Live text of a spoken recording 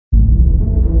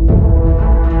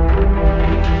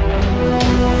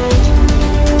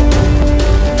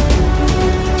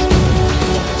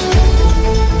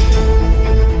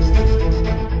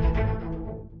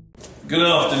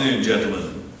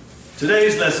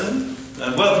lesson,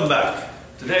 and welcome back.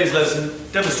 Today's lesson,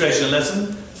 demonstration lesson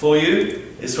for you,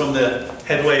 is from the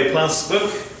Headway Plus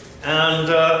book, and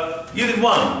Unit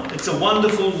 1, It's a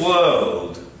Wonderful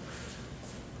World.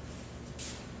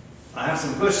 I have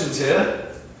some questions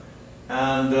here,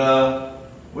 and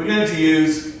we're going to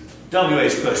use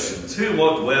WH questions. Who,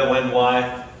 what, where, when,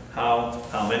 why,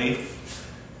 how many.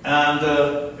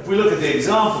 And if we look at the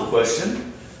example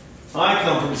question, I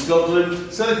come from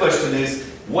Scotland, so the question is,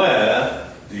 where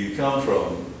do you come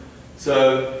from?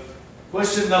 So,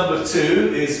 question number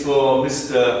 2 is for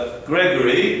Mr.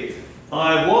 Gregory.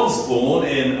 I was born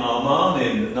in Armagh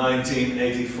in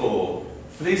 1984.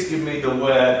 Please give me the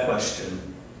where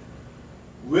question.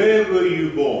 Where were you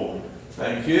born?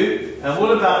 Thank you. And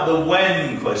what about the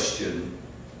when question?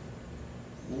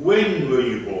 When were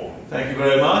you born? Thank you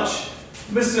very much.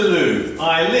 Mr. Lou,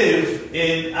 I live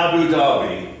in Abu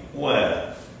Dhabi. Where?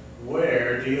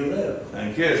 Where do you live?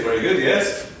 Thank you, it's very good,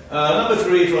 yes. Number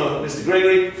 3 for Mr.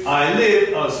 Gregory. I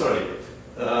live,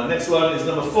 next one is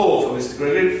number 4 for Mr.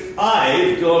 Gregory.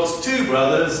 I've got 2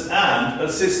 brothers and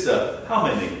a sister. How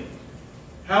many?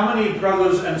 How many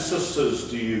brothers and sisters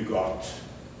do you got?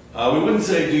 We wouldn't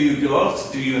say do you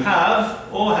got, do you have,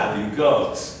 or have you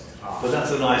got? But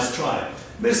that's a nice try.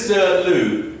 Mr.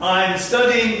 Lou, I'm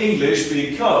studying English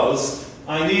because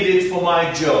I need it for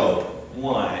my job.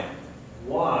 Why?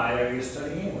 Why are you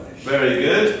studying English? Very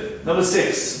good. Number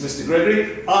 6, Mr.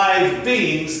 Gregory. I've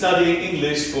been studying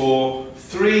English for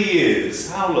 3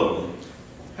 years. How long?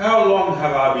 How long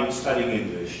have I been studying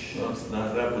English? Well,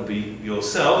 that would be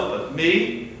yourself, but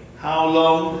me. How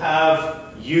long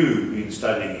have you been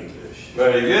studying English?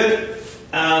 Very good.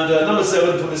 And number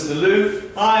 7 for Mr. Lou.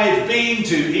 I've been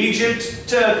to Egypt,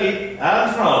 Turkey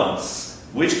and France.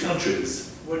 Which countries?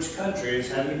 Which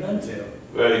countries have you been to?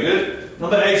 Very good.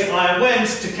 Number 8, I went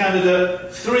to Canada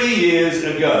 3 years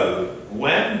ago.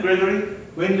 When, Gregory?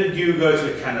 When did you go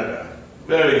to Canada?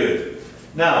 Very good.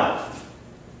 Now,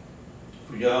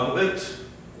 if we go up a bit,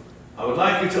 I would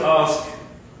like you to ask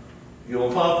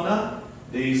your partner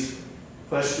these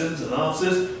questions and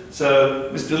answers. So,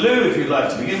 Mr. Lou, if you'd like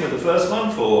to begin with the first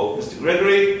one for Mr.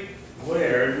 Gregory.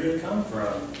 Where do you come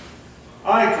from?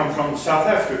 I come from South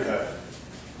Africa.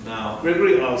 Now,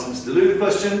 Gregory, ask Mr. Lou the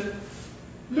question.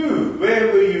 Lou, where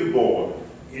were you born?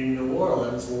 In New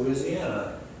Orleans,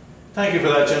 Louisiana. Thank you for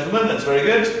that, gentlemen. That's very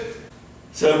good.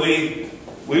 So we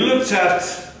looked at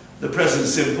the present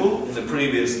simple in the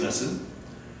previous lesson,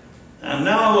 and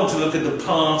now I want to look at the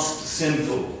past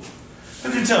simple.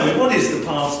 Who can tell me, what is the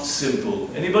past simple?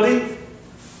 Anybody?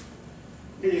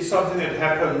 It is something that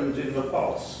happened in the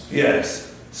past.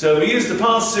 Yes. So we use the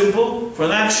past simple for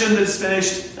an action that's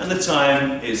finished and the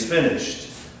time is finished.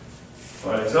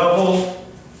 For example,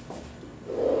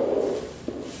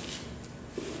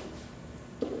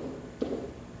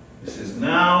 this is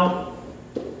now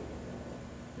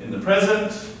in the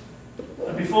present,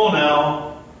 and before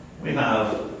now we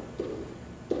have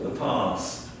the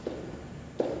past.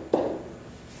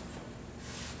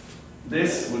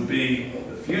 This would be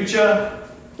the future,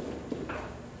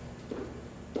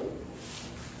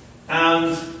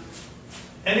 and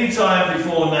any time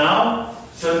before now,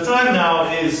 so the time now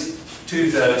is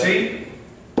 2:30,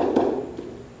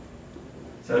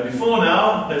 so before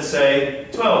now, let's say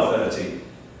 12:30,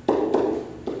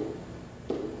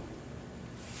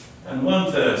 and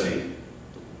 1:30.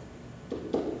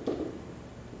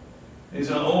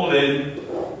 These are all in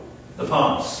the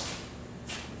past.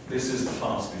 This is the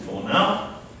past before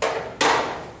now.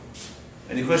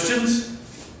 Any questions?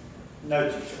 No,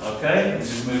 teacher. Okay, let's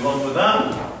just move on with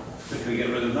that. Quickly get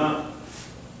rid of that.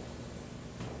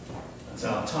 That's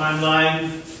our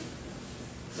timeline.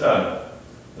 So,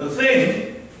 the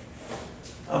thing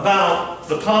about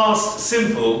the past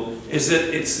simple is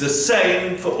that it's the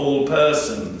same for all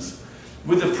persons.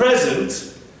 With the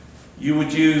present, you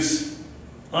would use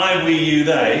I, we, you,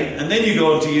 they, and then you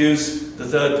go on to use the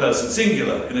third person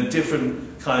singular in a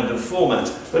different kind of format.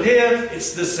 But here,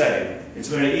 it's the same. It's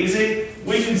very easy.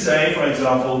 We can say, for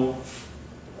example,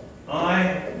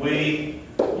 I, we,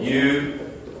 you,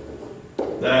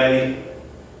 they,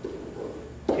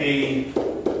 he,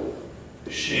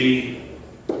 she,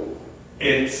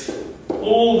 it,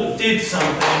 all did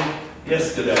something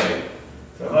yesterday.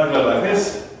 So if I go like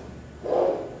this,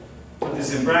 put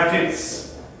this in brackets,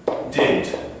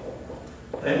 did.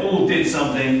 They all did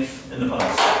something in the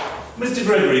past. Mr.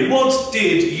 Gregory, what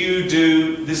did you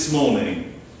do this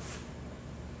morning?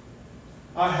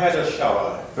 I had a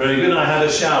shower. Very good, I had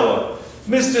a shower.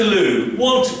 Mr. Lou,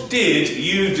 what did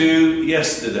you do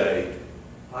yesterday?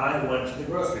 I went to the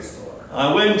grocery store.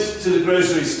 I went to the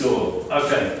grocery store.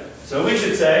 Okay, so we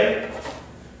should say,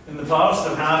 in the past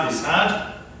of had is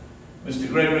had. Mr.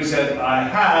 Gregory said, I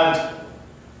had,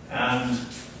 and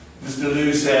Mr.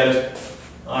 Lou said,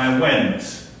 I went.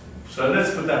 So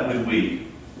let's put that with we.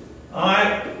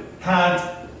 I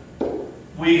had,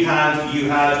 we had, you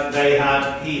had, they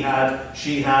had, he had,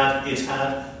 she had, it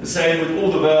had. The same with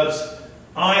all the verbs.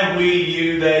 I, we,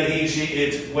 you, they, he, she,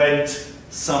 it went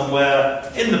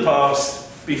somewhere in the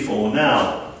past before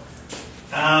now.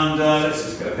 And let's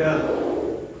just go here.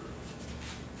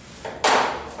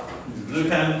 Blue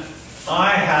pen.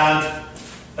 I had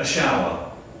a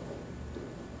shower.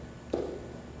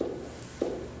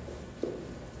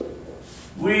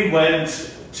 We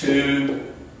went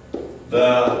to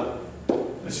the,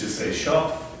 let's just say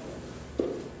shop.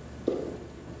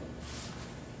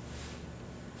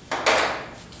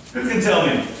 Who can tell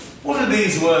me, what are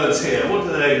these words here? What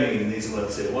do they mean, these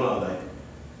words here? What are they?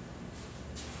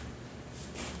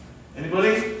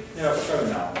 Anybody? Yeah,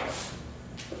 pronoun.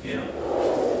 Yeah.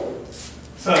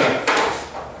 So,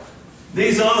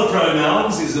 these are the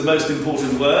pronouns, these are the most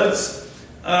important words.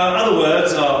 Other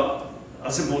words are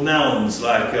simple nouns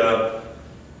like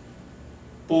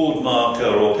board marker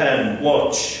or pen,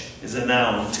 watch is a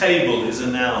noun, table is a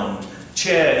noun,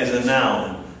 chair is a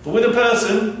noun. But with a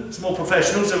person, it's more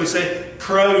professional, so we say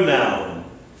pronoun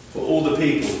for all the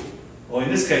people. Or in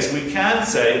this case, we can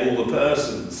say all the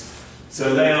persons.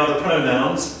 So they are the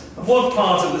pronouns. And what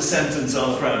part of the sentence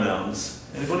are the pronouns?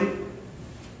 Anybody?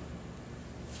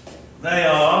 They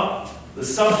are the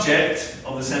subject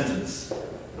of the sentence. So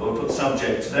we'll put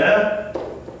subject there.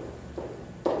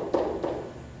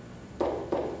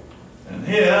 And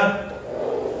here,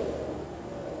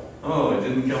 oh, it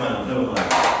didn't come out, never mind.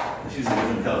 Let's use a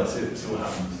different colour, see what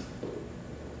happens.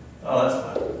 Oh, that's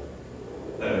fine.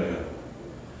 There we go.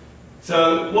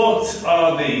 So, what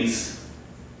are these?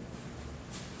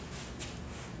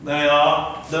 They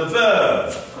are the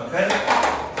verb, okay?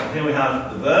 So here we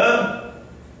have the verb,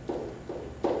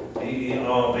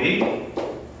 V-E-R-B.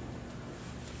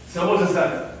 So what does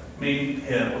that mean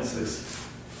here? What's this?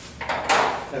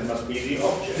 That must be the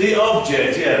object. The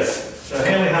object, yes. So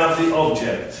here we have the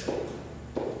object.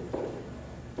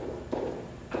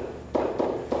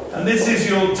 And this is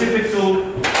your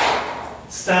typical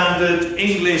standard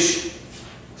English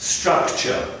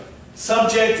structure.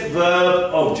 Subject,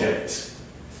 verb, object.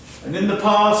 And in the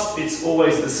past, it's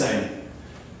always the same.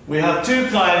 We have two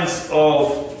kinds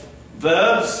of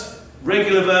verbs,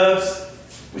 regular verbs,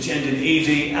 which end in ed,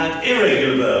 and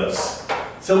irregular verbs.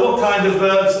 So what kind of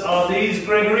verbs are these,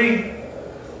 Gregory?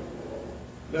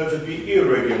 Those would be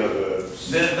irregular verbs.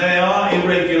 They are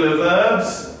irregular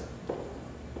verbs.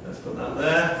 Let's put that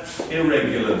there.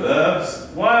 Irregular verbs.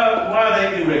 Why are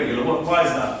they irregular? Why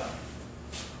is that?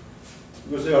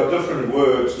 Because they are different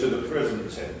words to the present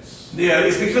tense. Yeah,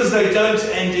 it's because they don't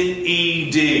end in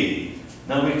ed.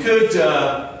 Now we could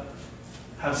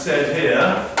have said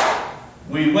here,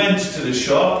 we went to the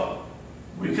shop.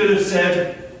 We could have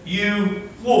said, you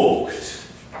walked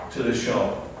to the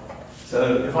shop.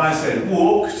 So if I said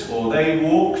walked, or they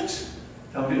walked,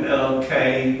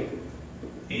 W-L-K-E-D,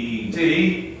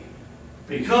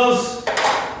 because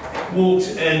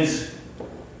walked ends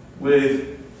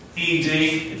with ed,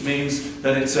 it means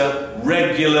that it's a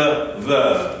regular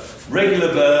verb.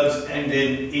 Regular verbs end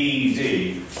in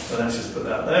ed. So let's just put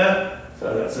that there.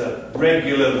 So that's a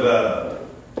regular verb.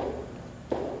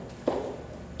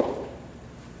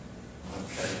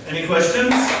 Okay. Any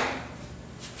questions?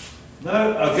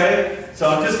 No? Okay. So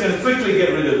I'm just going to quickly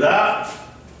get rid of that.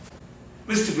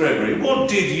 Mr. Gregory, what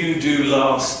did you do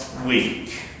last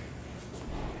week?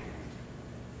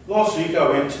 Last week I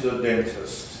went to the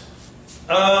dentist.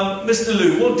 Mr.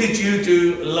 Lou, what did you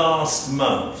do last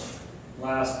month?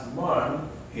 Last month,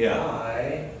 Yeah.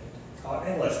 I taught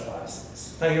English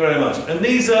classes. Thank you very much. And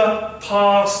these are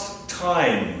past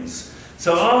times.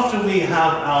 So after we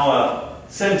have our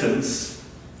sentence,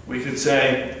 we could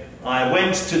say, I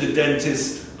went to the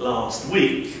dentist last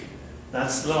week.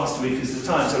 That's last week is the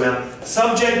time. So we have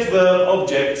subject, verb,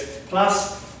 object,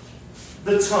 plus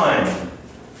the time.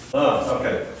 Oh,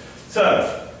 okay. So,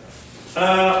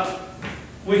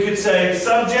 we could say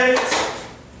subject,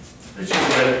 let's use a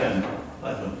red pen.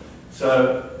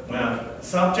 So we have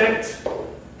subject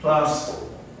plus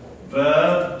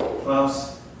verb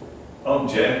plus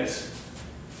object.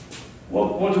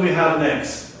 What do we have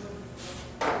next?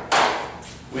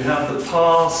 We have the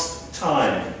past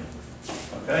time.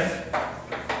 Okay?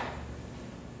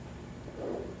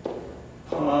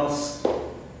 Past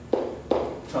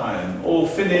time. Or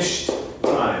finished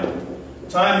time.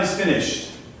 Time is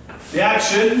finished. The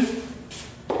action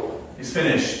is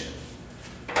finished.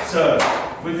 So,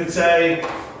 we could say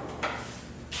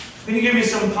Can you give me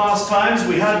some past times?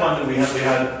 We had one that we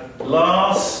had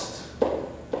last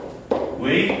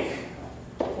week.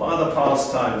 What other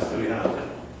past times do we have?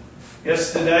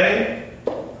 Yesterday.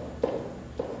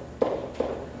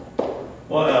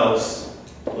 What else?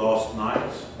 Last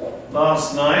night.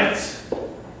 Last night.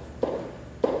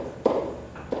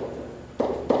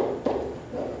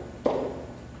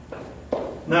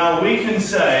 Now we can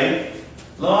say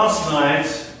last night,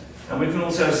 and we can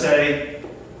also say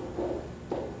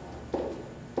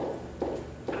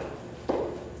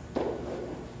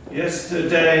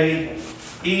yesterday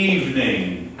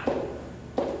evening.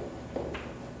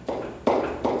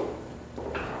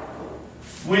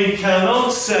 We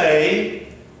cannot say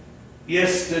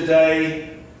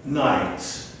yesterday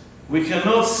night. We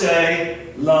cannot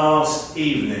say last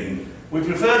evening. We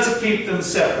prefer to keep them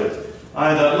separate,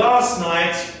 either last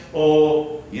night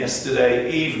or yesterday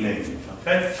evening.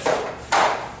 Okay? Let's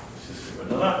just get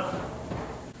rid of that.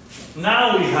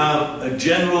 Now we have a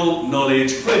general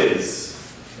knowledge quiz.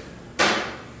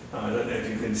 I don't know if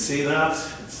you can see that.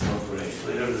 It's not very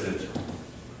clear, is it?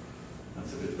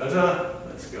 That's a bit better.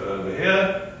 Let's go over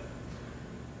here.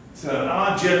 So,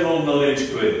 our general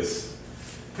knowledge quiz.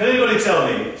 Can anybody tell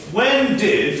me, when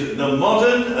did the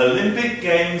modern Olympic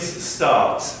Games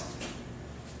start?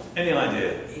 Any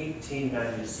idea?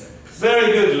 1896.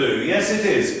 Very good, Lou. Yes, it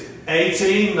is.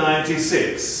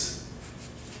 1896.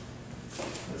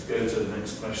 Let's go to the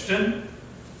next question.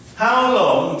 How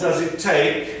long does it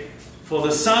take for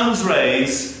the sun's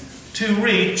rays to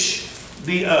reach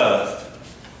the Earth?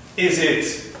 Is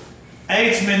it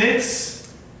 8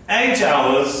 minutes, 8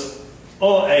 hours,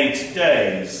 or 8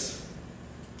 days?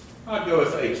 I'd go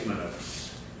with 8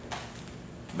 minutes.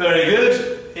 Very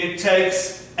good. It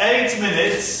takes 8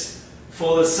 minutes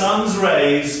for the sun's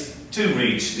rays to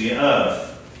reach the Earth.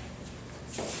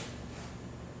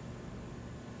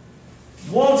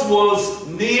 What was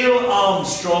Neil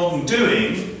Armstrong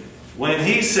doing when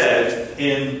he said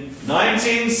in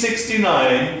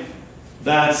 1969,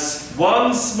 that's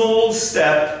one small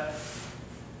step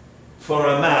for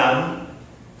a man,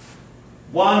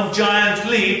 one giant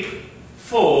leap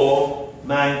for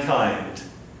mankind?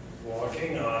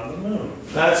 Walking on the moon.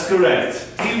 That's correct.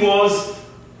 He was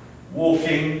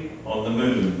walking on the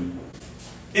moon.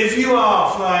 If you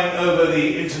are flying over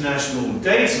the international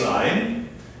dateline,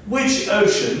 which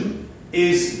ocean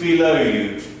is below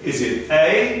you? Is it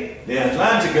A, the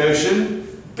Atlantic Ocean,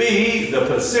 B, the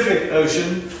Pacific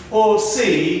Ocean, or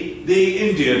C, the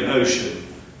Indian Ocean?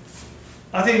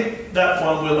 I think that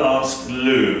one will ask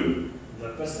Lou. The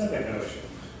Pacific Ocean.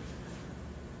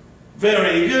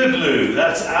 Very good, Lou.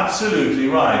 That's absolutely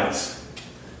right.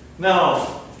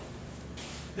 Now,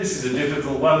 this is a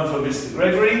difficult one for Mr.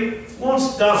 Gregory.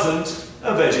 What doesn't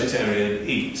a vegetarian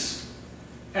eat?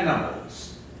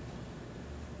 Animals.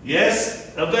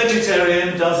 Yes, a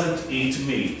vegetarian doesn't eat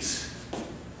meat.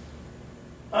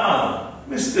 Ah,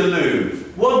 Mr. Lou,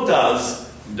 what does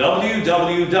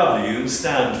WWW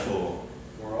stand for?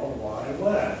 World Wide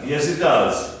Web. Yes, it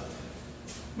does.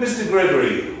 Mr.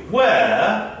 Gregory,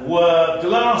 where were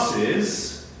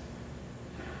glasses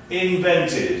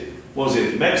invented? Was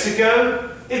it Mexico,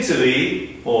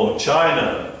 Italy, or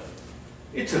China?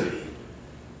 Italy.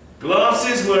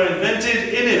 Glasses were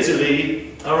invented in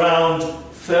Italy around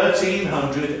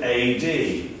 1300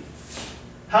 AD.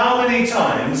 How many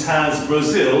times has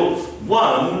Brazil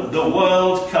won the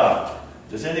World Cup?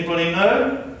 Does anybody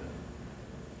know?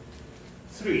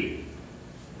 3.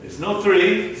 It's not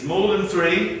 3, it's more than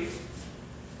 3.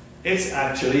 It's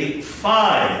actually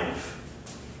 5.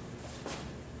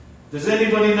 Does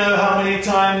anybody know how many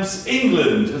times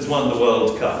England has won the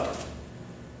World Cup?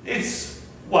 It's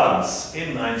once,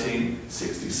 in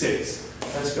 1966.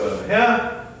 Let's go over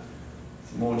here.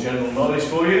 Some more general knowledge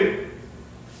for you.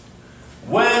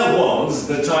 Where was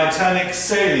the Titanic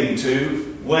sailing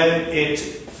to when it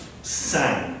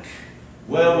sank?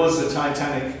 Where was the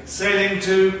Titanic sailing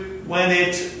to when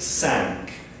it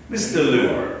sank? Mr.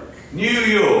 Lou. New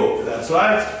York, that's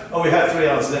right. Oh, we had 3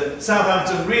 answers there.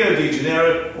 Southampton, Rio de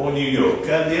Janeiro, or New York.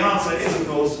 And the answer is, of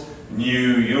course,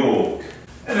 New York.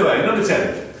 Anyway, number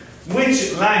 10.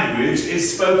 Which language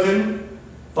is spoken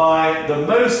by the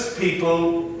most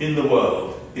people in the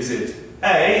world? Is it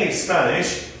A,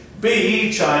 Spanish,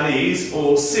 B, Chinese,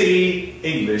 or C,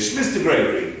 English? Mr.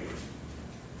 Gregory.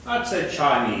 I'd say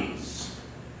Chinese.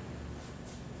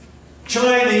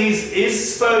 Chinese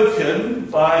is spoken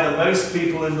by the most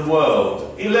people in the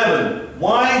world. 11.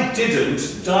 Why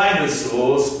didn't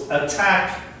dinosaurs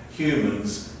attack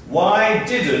humans? Why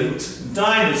didn't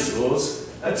dinosaurs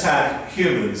attack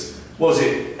humans? Was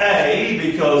it A,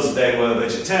 because they were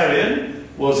vegetarian?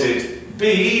 Was it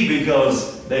B,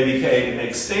 because they became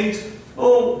extinct,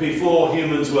 or before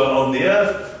humans were on the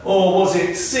earth, or was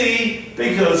it C,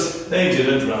 because they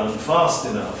didn't run fast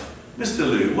enough? Mr.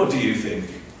 Lou, what do you think?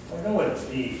 I'll go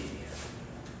with B.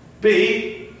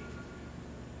 B?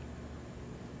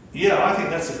 Yeah, I think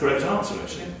that's the correct answer,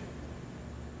 actually.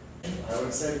 I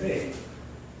would say B.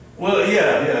 Well,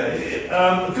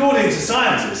 yeah. According to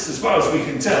scientists, as far as we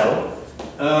can tell,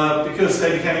 because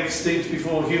they became extinct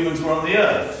before humans were on the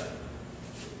earth.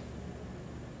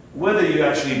 Whether you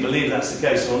actually believe that's the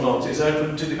case or not is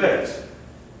open to debate.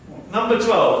 Number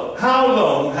 12. How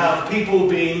long have people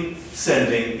been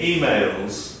sending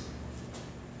emails?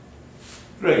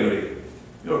 Gregory,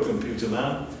 you're a computer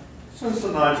man. Since the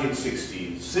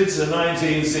 1960s. Since the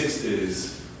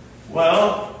 1960s.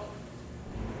 Well,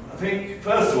 I think,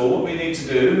 first of all, what we need to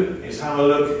do is have a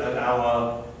look at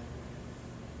our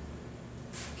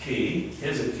key.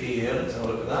 Here's a key here, let's have a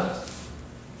look at that.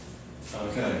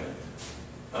 Okay.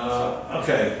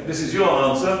 Okay, this is your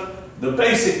answer. The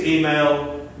basic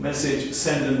email message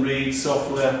send and read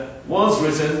software was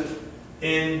written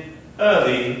in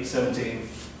early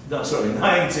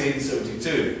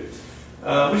 1972.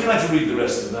 Would you like to read the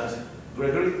rest of that,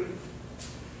 Gregory?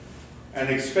 And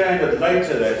expanded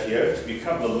later that year to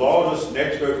become the largest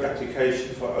network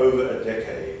application for over a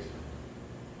decade.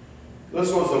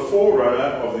 This was the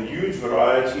forerunner of the huge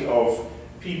variety of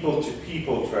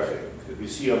people-to-people traffic that we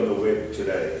see on the web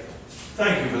today.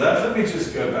 Thank you for that. Let me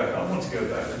just go back. I want to go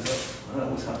back. I don't know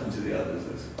what's happened to the others.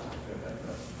 Let's go back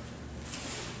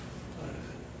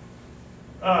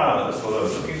now. That's what I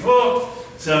was looking for.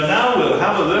 So now we'll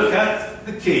have a look at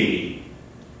the key.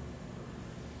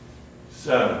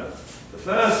 So the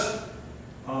first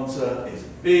answer is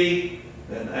B,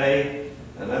 then A,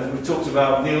 and as we talked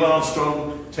about Neil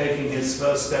Armstrong taking his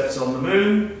first steps on the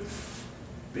moon,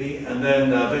 B, and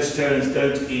then vegetarians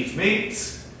don't eat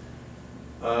meat.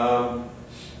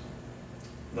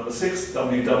 Number 6,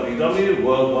 www,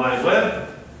 World Wide Web.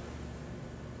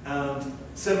 And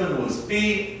 7 was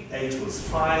B, 8 was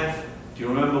 5. Do you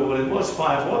remember what it was?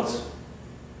 5 what?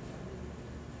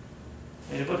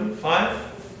 Anybody? 5?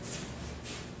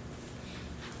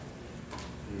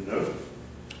 No.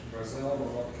 Brazil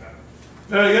World Cup.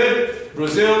 Very good.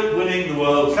 Brazil winning the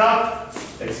World Cup.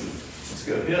 Excellent. Let's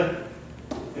go here.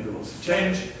 If it wants to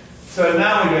change. So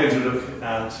now we're going to look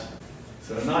at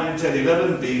 9, 10,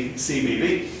 11, B, C, B,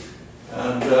 B.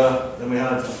 And then we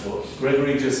had what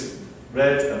Gregory just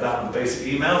read about the basic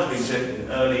emails being sent in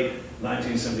early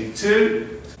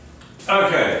 1972.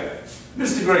 Okay,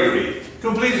 Mr. Gregory,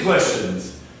 complete the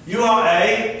questions. You are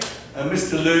A, and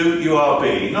Mr. Lou, you are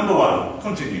B. Number 1,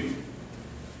 continue.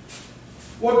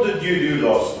 What did you do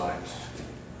last night?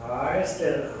 I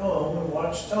stayed at home and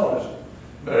watched television.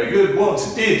 Very good. What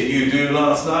did you do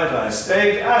last night? I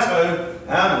stayed at home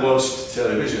and watched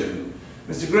television.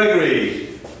 Mr.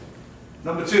 Gregory,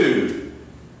 number 2.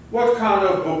 What kind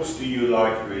of books do you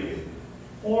like reading?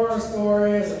 Horror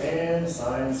stories and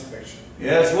science fiction.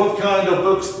 Yes, what kind of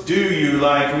books do you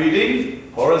like reading?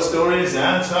 Horror stories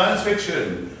and science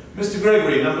fiction. Mr.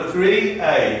 Gregory, number 3,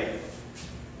 A.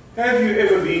 Have you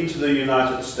ever been to the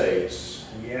United States?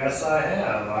 Yes, I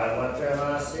have. I went there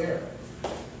last year.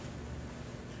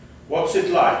 What's it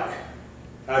like?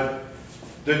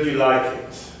 Did you like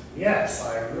it? Yes,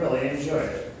 I really enjoyed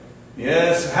it.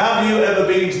 Yes, have you ever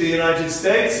been to the United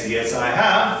States? Yes, I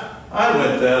have. I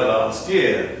went there last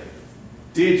year.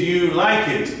 Did you like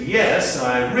it? Yes,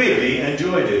 I really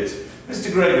enjoyed it.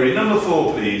 Mr. Gregory, number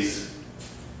 4, please.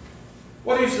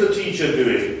 What is the teacher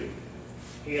doing?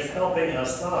 He is helping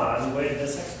Hassan with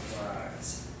this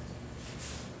exercise.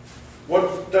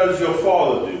 What does your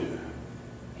father do?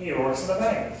 He works in a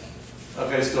bank.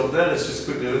 Okay, stop there. Let's just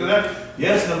quickly look at that.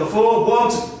 Yes, number 4.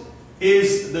 What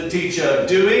is the teacher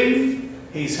doing?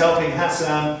 He's helping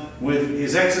Hassan with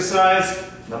his exercise.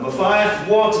 Number 5.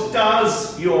 What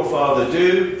does your father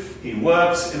do? He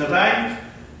works in a bank.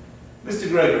 Mr.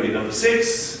 Gregory, number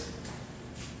 6.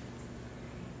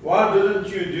 Why didn't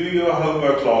you do your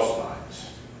homework last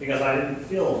night? Because I didn't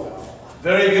feel well.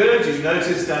 Very good. You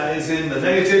noticed that is in the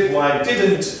negative. Why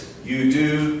didn't you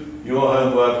do your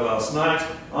homework last night?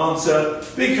 Answer,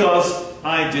 because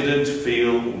I didn't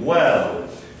feel well.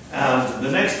 And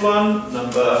the next one,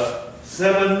 number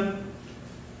 7.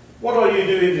 What are you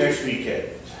doing next weekend?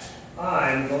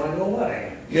 I'm going to a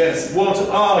wedding. Yes, what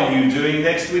are you doing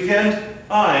next weekend?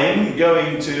 I'm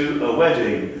going to a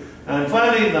wedding. And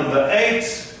finally, number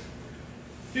 8.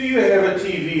 Do you have a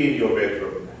TV in your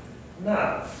bedroom?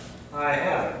 No, I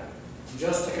haven't.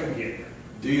 Just a computer.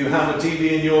 Do you have a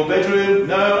TV in your bedroom?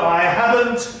 No, I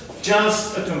haven't.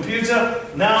 Just a computer.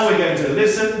 Now we're going to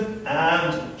listen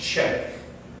and check.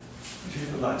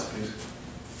 Keep the lights, please.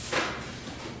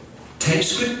 Tape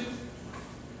script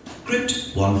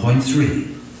 1.3.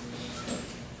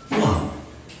 1.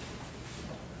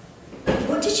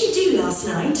 What did you do last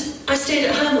night? I stayed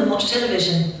at home and watched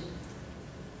television.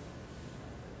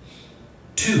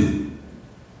 2.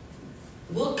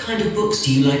 What kind of books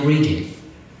do you like reading?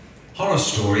 Horror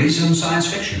stories and science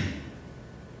fiction.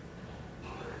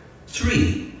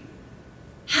 3.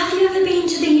 Have you ever been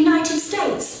to the United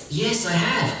States? Yes, I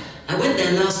have. I went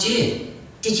there last year.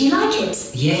 Did you like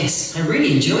it? Yes, I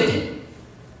really enjoyed it.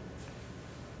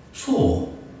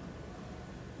 4.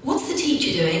 What's the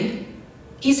teacher doing?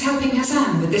 He's helping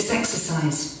Hassan with this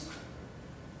exercise.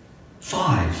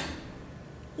 5.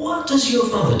 What does your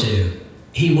father do?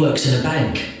 He works in a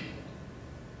bank.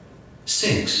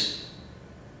 6.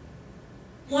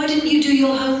 Why didn't you do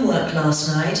your homework last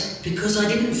night? Because I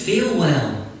didn't feel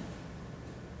well.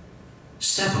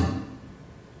 7.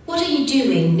 What are you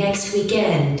doing next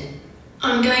weekend?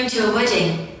 I'm going to a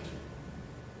wedding.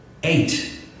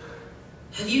 8.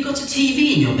 Have you got a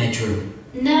TV in your bedroom?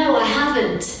 No, I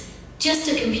haven't. Just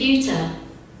a computer.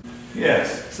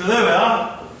 Yes, so there we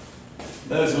are.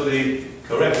 Those were the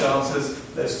correct answers.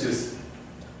 Let's just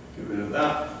get rid of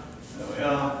that. There we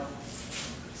are.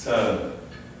 So,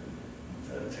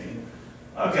 13.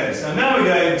 Okay, so now we're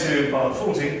going to part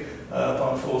 40,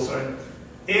 part 4, sorry.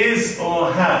 Is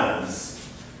or has.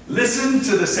 Listen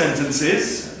to the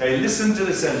sentences. Okay, listen to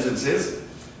the sentences.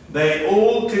 They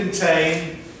all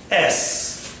contain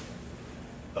S.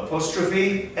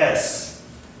 Apostrophe S.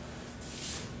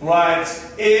 Write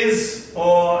is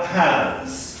or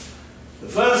has. The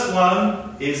first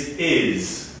one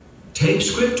is. Tape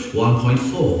script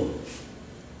 1.4.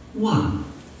 1.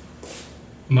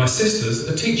 My sister's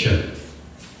a teacher.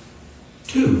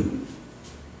 2.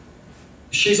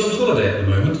 She's on holiday at the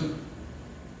moment.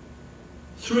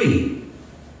 3.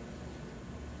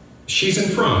 She's in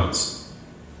France.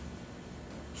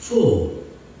 4.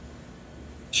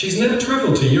 She's never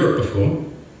travelled to Europe before.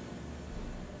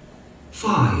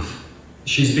 5.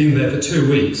 She's been there for 2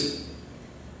 weeks.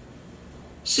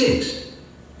 6.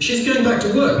 She's going back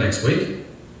to work next week.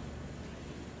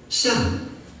 7.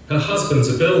 Her husband's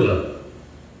a builder.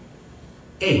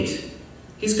 8.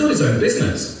 He's got his own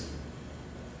business.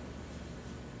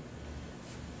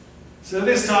 So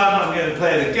this time I'm going to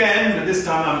play it again, but this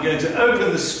time I'm going to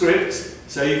open the script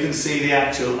so you can see the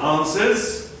actual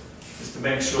answers, just to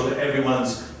make sure that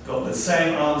everyone's got the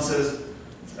same answers.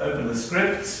 Let's open the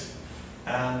script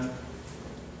and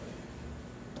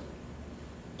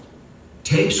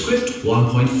Tape script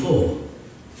 1.4.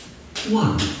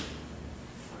 1.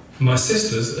 My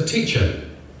sister's a teacher.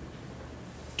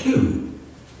 2.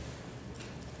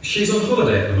 She's on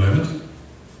holiday at the moment.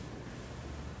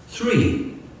 3.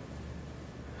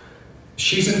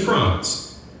 She's in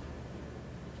France.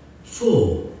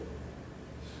 4.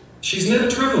 She's never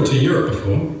travelled to Europe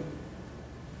before.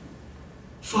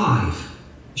 5.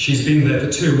 She's been there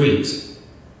for 2 weeks.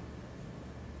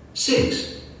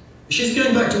 6. She's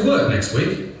going back to work next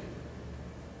week.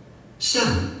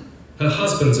 7. Her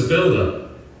husband's a builder.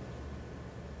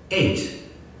 8.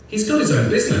 He's got his own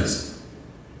business.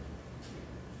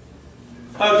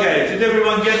 okay, did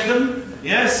everyone get them?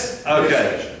 Yes?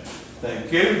 Okay.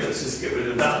 Thank you. Let's just get rid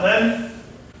of that then.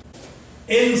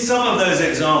 In some of those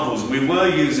examples, we were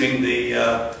using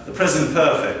the present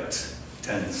perfect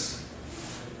tense.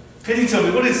 Can you tell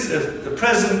me what is the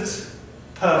present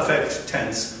perfect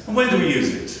tense and when do we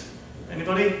use it?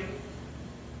 Anybody?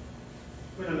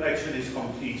 When an action is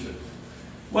completed.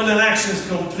 When an action is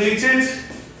completed,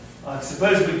 I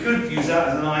suppose we could use that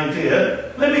as an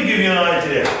idea. Let me give you an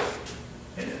idea.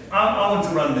 I want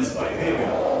to run this by you. Here we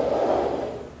are.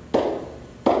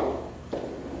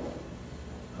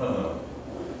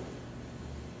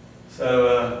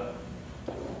 So,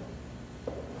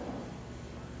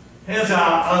 here's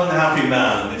our unhappy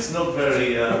man. It's not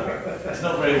very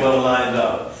well lined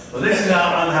up. But this is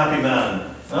our unhappy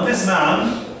man. Now this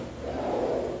man,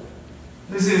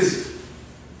 this is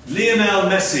Lionel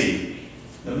Messi.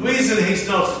 The reason he's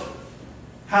not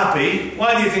happy,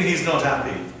 why do you think he's not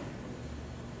happy?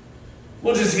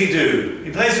 What does he do?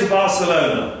 He plays for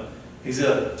Barcelona. He's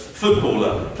a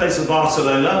footballer, plays for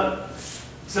Barcelona.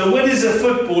 So when is a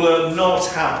footballer not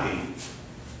happy?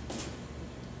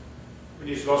 When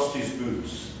he's lost his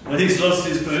boots. When he's lost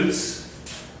his boots?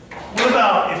 What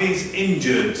about if he's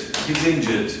injured? He's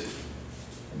injured.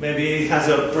 Maybe he has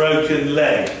a broken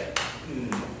leg.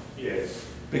 Yes.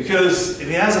 Because if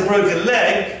he has a broken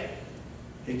leg,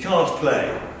 he can't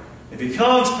play. If he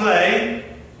can't play,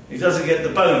 he doesn't get the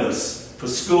bonus for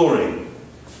scoring.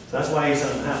 So that's why he's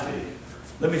unhappy.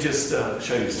 Let me just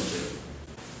show you something.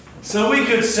 So we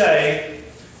could say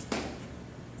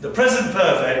the present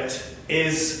perfect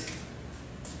is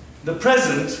the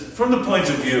present from the point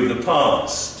of view of the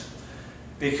past.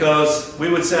 Because we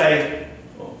would say,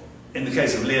 in the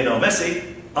case of Lionel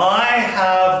Messi, I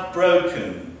have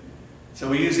broken. So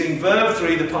we're using verb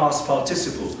 3, the past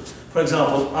participle. For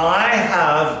example, I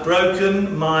have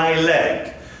broken my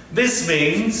leg. This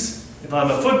means, if I'm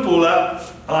a footballer,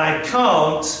 I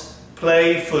can't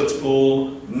play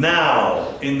football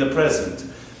now, in the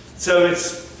present. So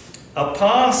it's a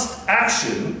past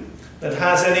action that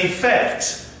has an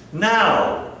effect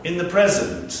now, in the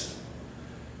present.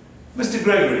 Mr.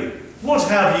 Gregory, what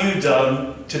have you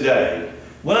done today?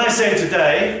 When I say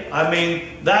today, I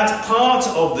mean that part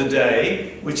of the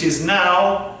day which is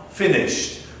now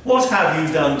finished. What have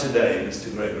you done today,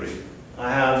 Mr. Gregory?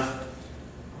 I have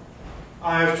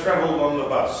travelled on the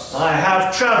bus. I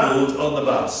have travelled on the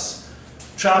bus.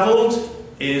 Travelled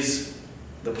is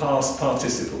the past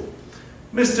participle.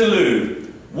 Mr. Lou,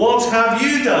 what have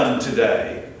you done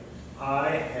today? I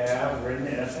have ridden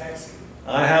in a taxi.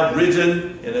 I have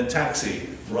ridden in a taxi.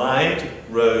 Ride,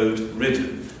 rode,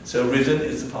 ridden. So ridden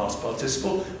is the past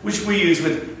participle, which we use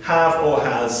with have or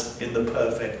has in the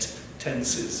perfect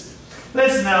tenses.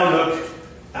 Let's now look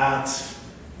at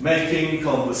making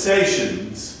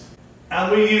conversations.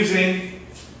 And we're using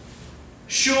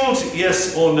short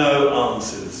yes or no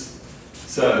answers.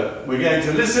 So we're going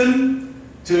to listen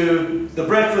to the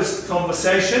breakfast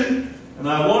conversation, and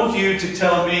I want you to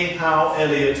tell me how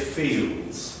Elliot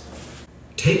feels.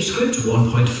 Tape script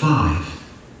 1.5.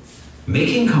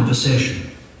 Making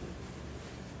conversation.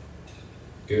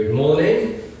 Good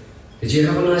morning. Did you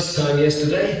have a nice time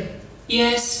yesterday?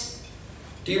 Yes.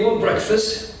 Do you want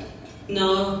breakfast?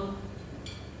 No.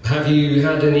 Have you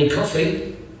had any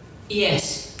coffee?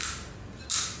 Yes.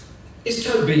 Is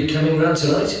Toby coming round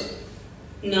tonight?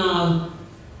 No.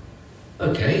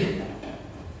 Okay.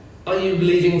 Are you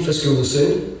leaving for school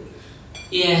soon?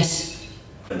 Yes.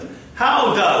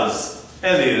 How does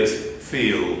Elliot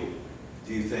feel,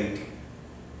 do you think?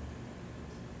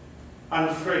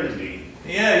 Unfriendly.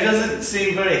 Yeah, he doesn't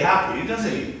seem very happy, does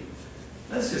he?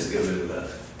 Let's just get rid of that.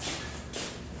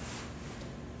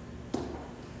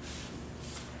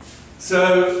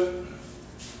 So,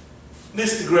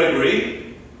 Mr.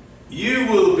 Gregory, you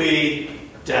will be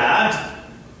Dad,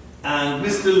 and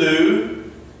Mr.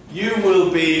 Lou, you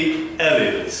will be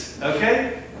Elliot.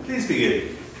 Okay? Please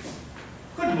begin.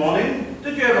 Good morning.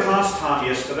 Did you have a nice time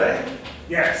yesterday?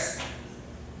 Yes.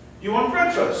 You want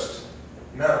breakfast?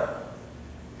 No.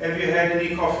 Have you had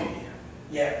any coffee?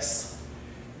 Yes.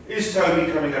 Is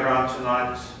Toby coming around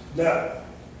tonight? No.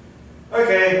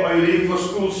 Okay, are you leaving for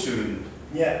school soon?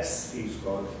 Yes. Please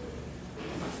God.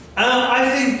 I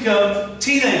think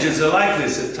teenagers are like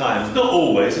this at times. Not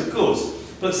always, of course,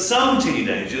 but some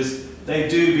teenagers, they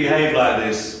do behave like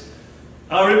this.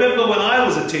 I remember when I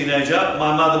was a teenager,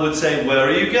 my mother would say, "Where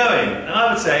are you going?" And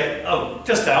I would say, "Oh,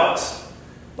 just out."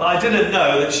 But I didn't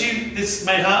know that this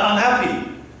made her unhappy.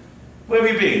 "Where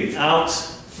have you been?" "Out."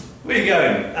 "Where are you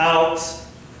going?" "Out."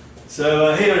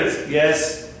 So here it's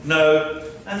yes, no.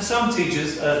 And some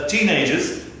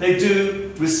teenagers, they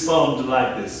do respond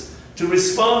like this. To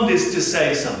respond is to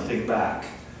say something back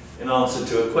in answer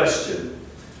to a question.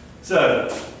 So,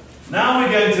 now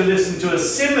we're going to listen to a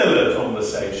similar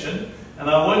conversation, and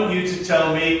I want you to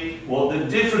tell me what the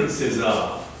differences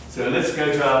are. So let's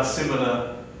go to our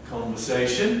similar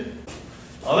conversation.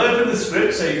 I'll open the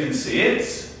script so you can see it.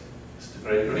 Mr.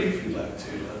 Gregory, if you'd like to.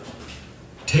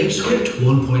 Tape script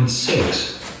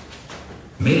 1.6.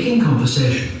 Making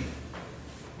conversation.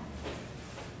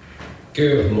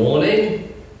 Good morning.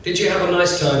 Did you have a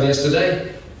nice time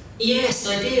yesterday? Yes,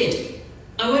 I did.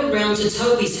 I went round to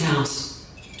Toby's house.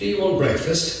 Do you want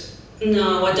breakfast?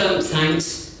 No, I don't,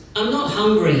 thanks. I'm not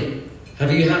hungry.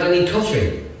 Have you had any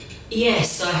coffee?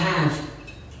 Yes, I have.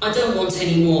 I don't want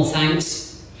any more,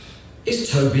 thanks.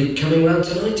 Is Toby coming round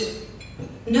tonight?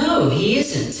 No, he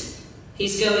isn't.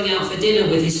 He's going out for dinner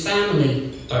with his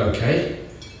family. Okay.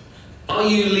 Are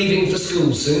you leaving for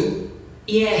school soon?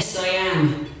 Yes, I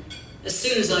am. As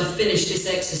soon as I've finished this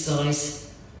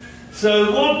exercise.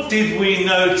 So what did we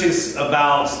notice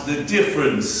about the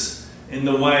difference in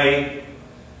the way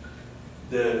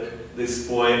this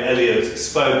boy Elliot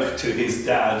spoke to his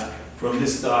dad from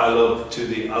this dialogue to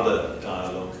the other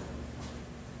dialogue?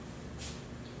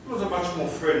 It was a much more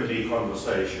friendly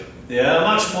conversation. Yeah, a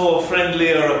much more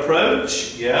friendlier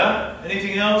approach. Yeah.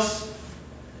 Anything else?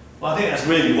 Well, I think that's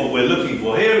really what we're looking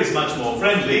for. Here is much more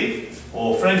friendly,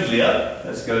 or friendlier.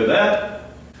 Let's go there.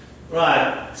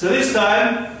 Right, so this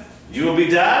time, you will be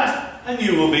Dad, and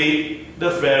you will be the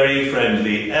very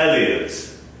friendly Elliot.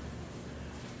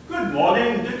 Good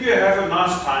morning. Did you have a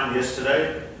nice time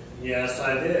yesterday? Yes,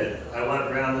 I did. I went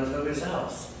round to Toby's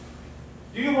house.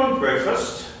 Do you want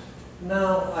breakfast?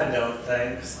 No, I don't,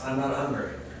 thanks. I'm not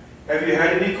hungry. Have you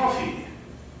had any coffee?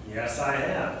 Yes, I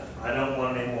have. I don't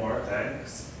want any more,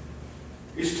 thanks.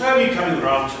 Is Toby coming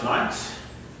round tonight?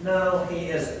 No, he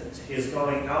isn't. He's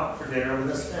going out for dinner with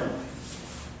his family.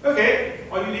 Okay.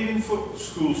 Are you leaving for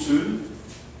school soon?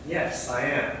 Yes, I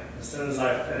am. As soon as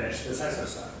I finish this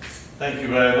exercise. Thank you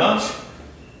very much.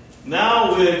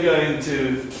 Now we're going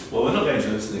to, well, we're not going to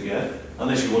listen again,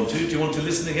 unless you want to. Do you want to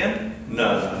listen again?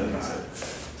 No, I don't think so.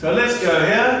 So let's go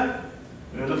here.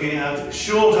 We're looking at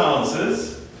short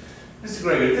answers. Mr.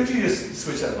 Gregory, could you just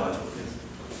switch that light off,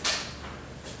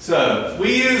 please? So,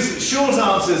 we use short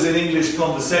answers in English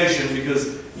conversation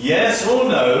because yes or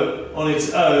no on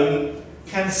its own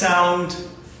can sound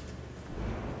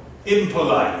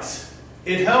impolite.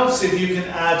 It helps if you can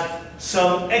add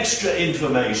some extra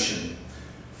information.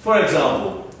 For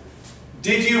example,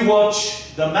 did you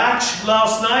watch the match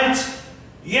last night?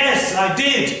 Yes, I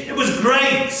did. It was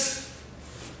great.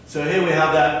 So here we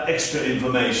have that extra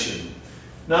information.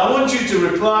 Now I want you to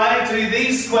reply to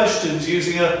these questions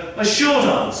using a short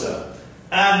answer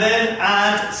and then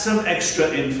add some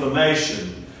extra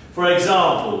information. For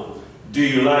example, do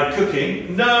you like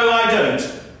cooking? No, I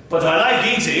don't, but I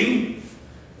like eating.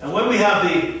 And when we have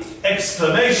the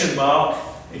exclamation mark,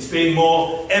 it's being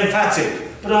more emphatic.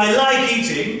 But I like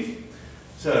eating.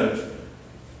 So,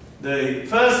 the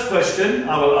first question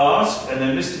I will ask, and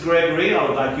then Mr. Gregory, I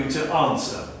would like you to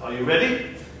answer. Are you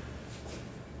ready?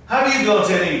 Have you got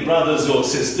any brothers or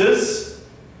sisters?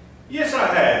 Yes,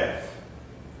 I have.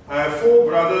 I have 4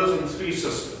 brothers and 3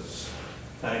 sisters.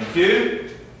 Thank you.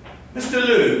 Mr.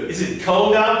 Lou, is it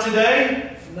cold out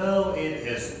today? No, it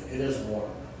isn't. It is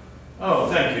warm.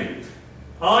 Oh, thank you.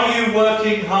 Are you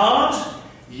working hard?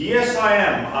 Yes, I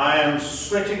am. I am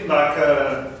sweating like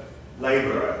a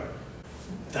labourer.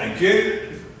 Thank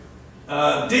you.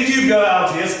 Did you go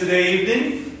out yesterday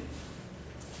evening?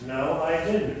 No, I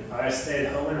didn't. I stayed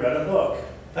home and read a book.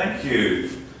 Thank you.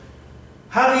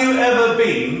 Have you ever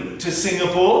been to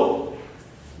Singapore?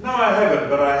 No, I haven't,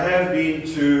 but I have been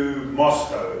to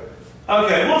Moscow.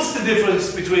 Okay, what's the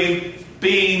difference between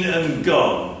been and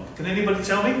gone? Can anybody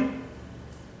tell me?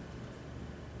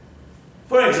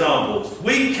 For example,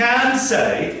 we can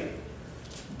say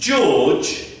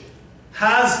George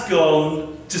has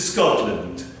gone to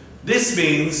Scotland. This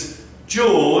means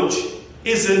George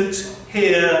isn't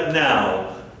here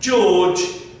now. George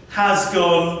has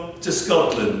gone to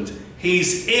Scotland.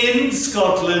 He's in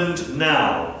Scotland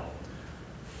now.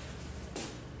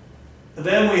 And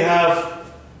then we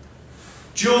have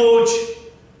George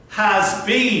has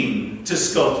been to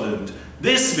Scotland.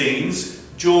 This means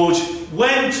George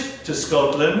went to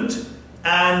Scotland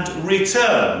and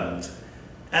returned.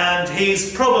 And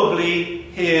he's probably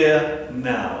here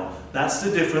now. That's the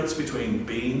difference between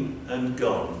been and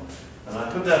gone. And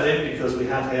I put that in because we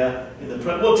have here in the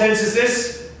what tense is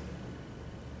this?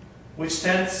 Which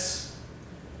tense?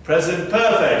 Present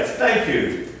perfect. Thank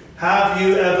you. Have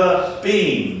you ever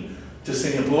been to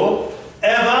Singapore?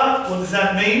 Ever? What does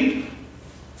that mean?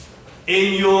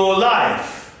 In your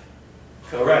life.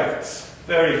 Correct.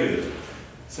 Very good.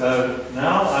 So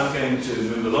now I'm going to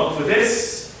move along with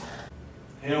this.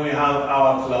 Here we have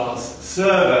our class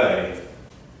survey.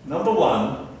 Number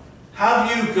 1.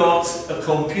 Have you got a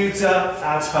computer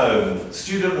at home?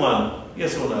 Student 1,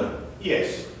 yes or no?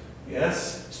 Yes.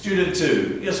 Yes. Student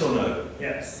 2, yes or no?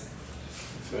 Yes.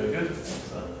 That's very good.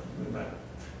 So, move back.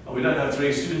 Oh, we don't have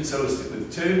 3 students, so we'll stick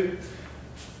with 2.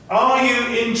 Are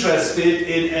you interested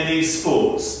in any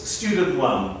sports? Student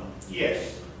 1.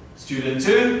 Yes. Student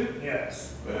 2?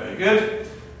 Yes. Very good.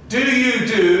 Do you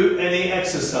do any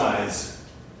exercise?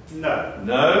 No.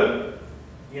 No?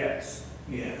 Yes.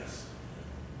 Yes.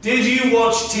 Did you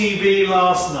watch TV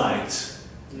last night?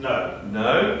 No.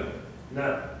 No?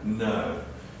 No. No.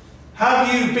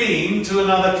 Have you been to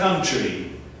another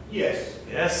country? Yes.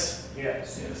 Yes?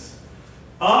 Yes. Yes.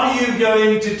 Are you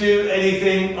going to do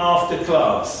anything after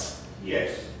class?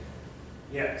 Yes.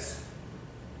 Yes.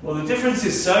 Well, the difference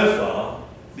is so far,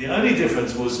 the only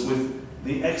difference was with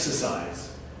the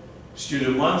exercise.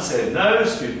 Student 1 said no,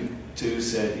 student 2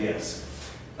 said yes.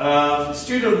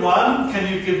 Student 1,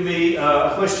 can you give me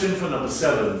a question for number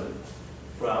 7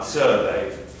 for our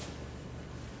survey?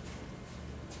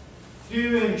 Do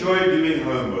you enjoy doing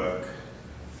homework?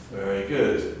 Very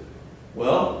good.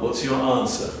 Well, what's your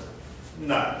answer?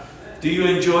 No. Do you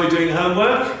enjoy doing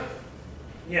homework?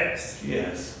 Yes.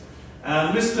 Yes.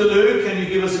 And Mr. Lou, can you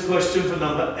give us a question for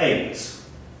number 8?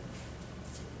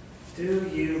 Do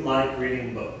you like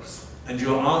reading books? And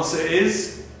your answer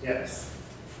is? Yes.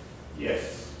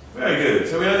 Yes. Very good.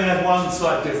 So we only had one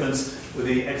slight difference with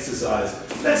the exercise.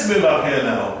 Let's move up here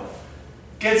now.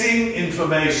 Getting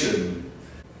information.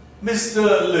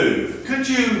 Mr. Louvre, could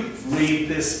you read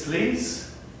this,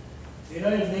 please? The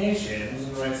United Nations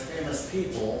invites famous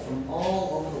people from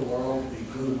all over the world to be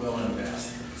goodwill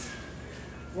ambassadors.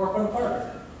 Warren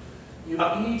Parker, you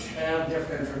each have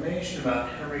different information about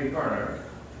Henry Bernard,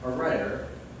 a writer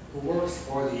who works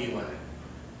for the UN.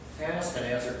 Ask and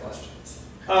answer questions.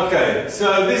 Okay,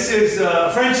 so this is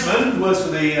a Frenchman who works for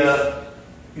the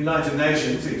United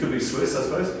Nations. He could be Swiss, I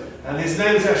suppose. And his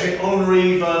name is actually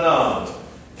Henri Bernard.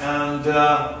 And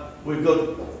we've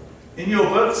got, in your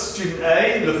books, student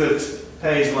A, look at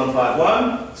page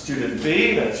 151. Student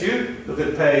B, that's you, look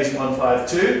at page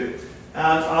 152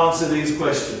 and answer these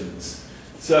questions.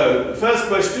 So, the first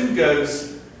question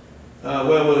goes,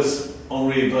 where was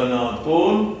Henri Bernard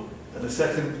born? And the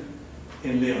second,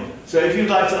 in Lyon. So if you'd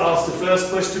like to ask the first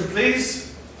question,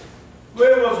 please.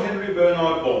 Where was Henry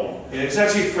Bernard born? Yeah, it's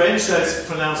actually French, so it's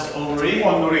pronounced Henri.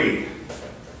 Henri.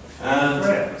 And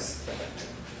France.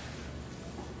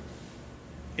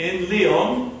 in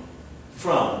Lyon,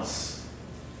 France.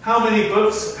 How many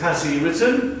books has he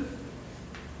written?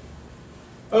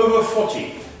 Over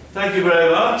 40. Thank you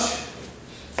very much.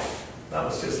 That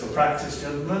was just for practice,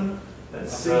 gentlemen.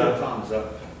 Let's see. Thumbs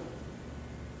up.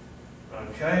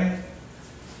 Okay.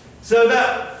 So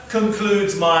that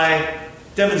concludes my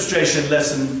demonstration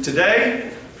lesson today.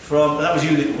 That was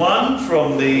Unit 1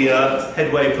 from the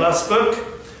Headway Plus book.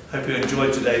 Hope you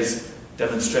enjoyed today's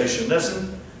demonstration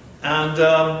lesson. And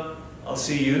I'll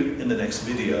see you in the next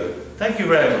video. Thank you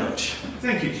very much.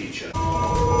 Thank you, teacher.